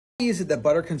Is it that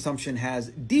butter consumption has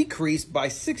decreased by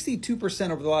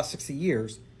 62% over the last 60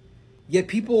 years, yet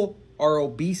people are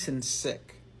obese and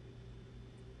sick?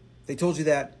 They told you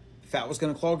that fat was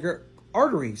going to clog your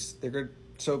arteries.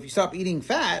 So if you stop eating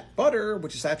fat, butter,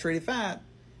 which is saturated fat,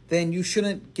 then you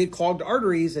shouldn't get clogged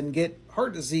arteries and get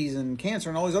heart disease and cancer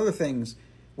and all these other things,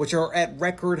 which are at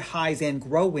record highs and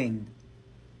growing.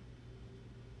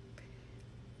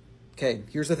 Okay,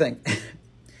 here's the thing.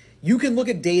 You can look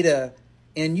at data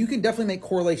and you can definitely make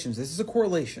correlations. This is a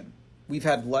correlation. We've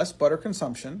had less butter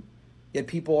consumption, yet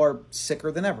people are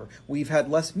sicker than ever. We've had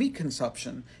less meat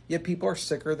consumption, yet people are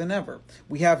sicker than ever.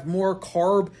 We have more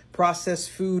carb, processed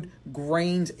food,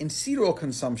 grains, and seed oil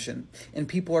consumption, and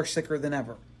people are sicker than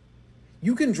ever.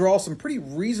 You can draw some pretty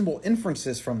reasonable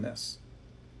inferences from this.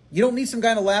 You don't need some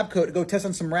guy in a lab coat to go test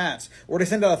on some rats or to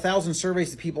send out 1,000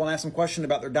 surveys to people and ask them questions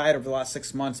about their diet over the last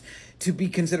 6 months to be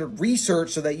considered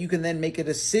research so that you can then make a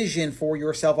decision for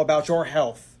yourself about your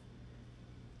health.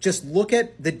 Just look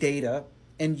at the data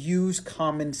and use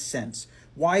common sense.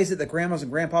 Why is it that grandmas and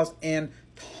grandpas and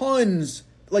tons,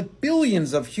 like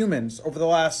billions of humans over the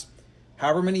last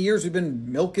however many years we've been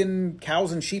milking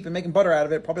cows and sheep and making butter out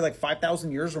of it, probably like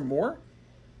 5,000 years or more?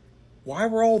 Why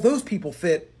were all those people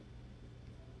fit?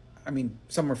 I mean,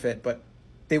 some were fit, but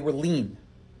they were lean.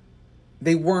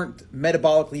 They weren't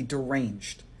metabolically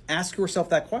deranged. Ask yourself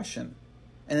that question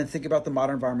and then think about the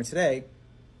modern environment today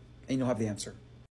and you'll have the answer.